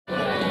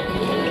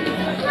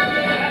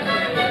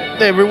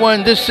Hey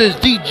everyone, this is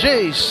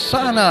DJ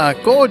Sana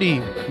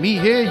Gordy. Me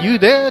here, you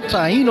there,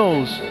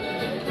 Tainos,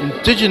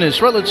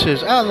 indigenous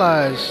relatives,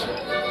 allies,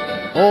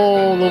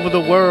 all over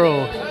the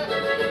world.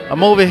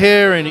 I'm over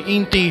here in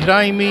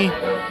Inti-Raymi,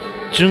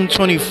 June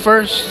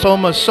 21st,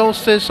 summer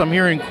solstice. I'm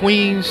here in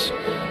Queens,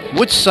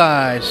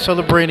 Woodside,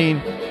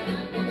 celebrating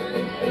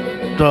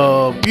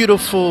the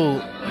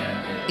beautiful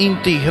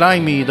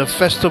Inti-Raymi, the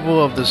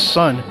festival of the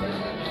sun.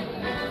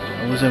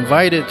 I was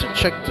invited to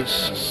check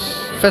this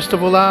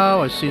festival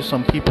out. I see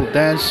some people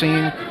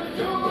dancing.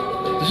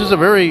 This is a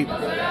very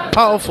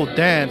powerful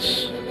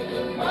dance.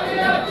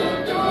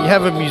 You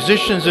have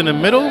musicians in the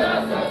middle,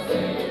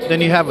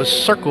 then you have a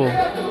circle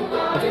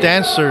of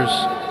dancers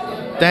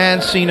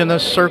dancing in a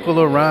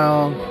circle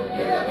around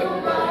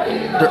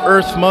the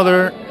Earth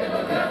Mother,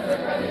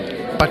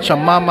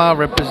 Pachamama,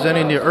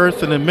 representing the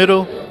earth in the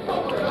middle.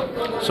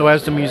 So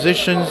as the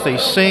musicians, they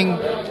sing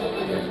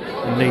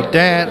and they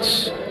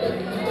dance.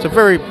 It's a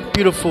very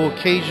beautiful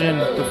occasion,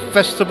 the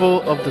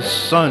Festival of the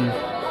Sun,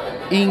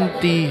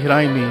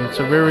 Inti-Raymi. It's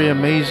a very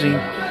amazing,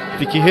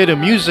 if you can hear the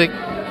music.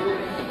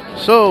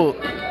 So,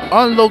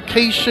 on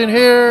location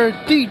here,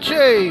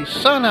 DJ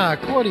Sana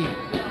Gordy.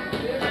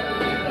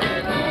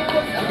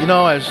 You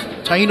know, as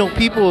Taino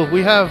people,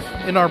 we have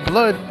in our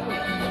blood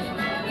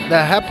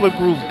that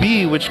haplogroup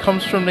B, which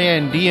comes from the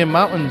Andean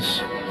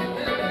Mountains,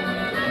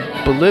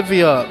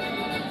 Bolivia,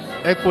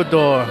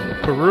 Ecuador,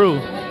 Peru.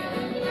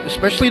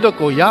 Especially the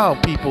Goyao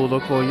people. The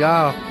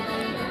Goyao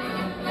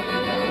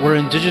were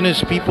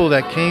indigenous people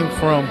that came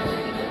from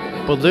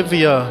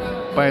Bolivia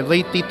by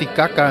Lake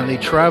Titicaca, and they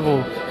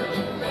traveled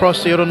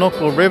across the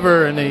Orinoco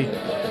River, and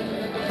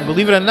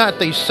believe it or not,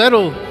 they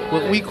settled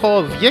what we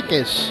call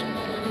Vieques.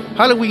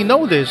 How do we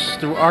know this?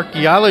 Through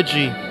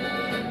archaeology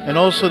and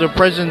also the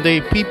present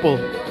day people.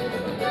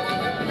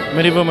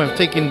 Many of them have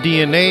taken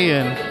DNA,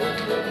 and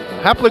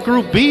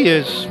haplogroup B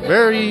is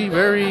very,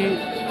 very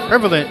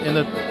prevalent in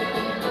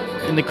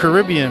the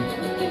Caribbean.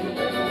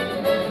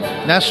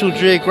 National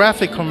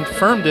Geographic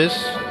confirmed this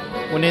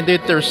when they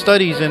did their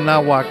studies in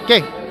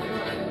Nahuatl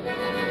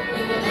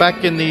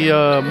back in the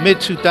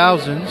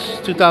mid-2000s,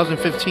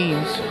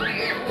 2015s.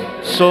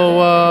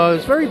 So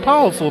it's very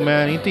powerful,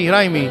 man.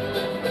 Inti-Raymi,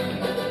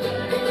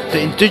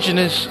 the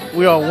indigenous,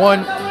 we are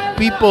one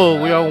people,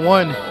 we are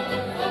one.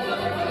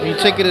 When you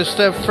take it a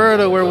step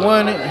further, we're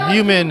one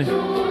human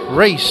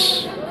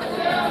race.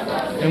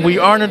 And we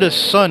honor the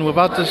sun.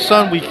 Without the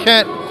sun, we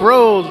can't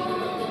grow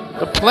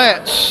the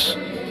plants.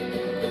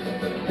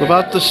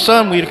 Without the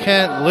sun, we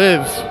can't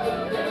live.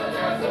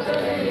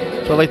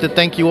 So I'd like to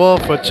thank you all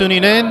for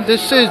tuning in.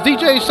 This is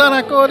DJ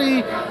Sana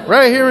Gordy,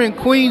 right here in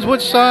Queens,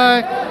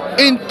 Woodside,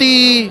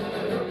 Inti-Raymi.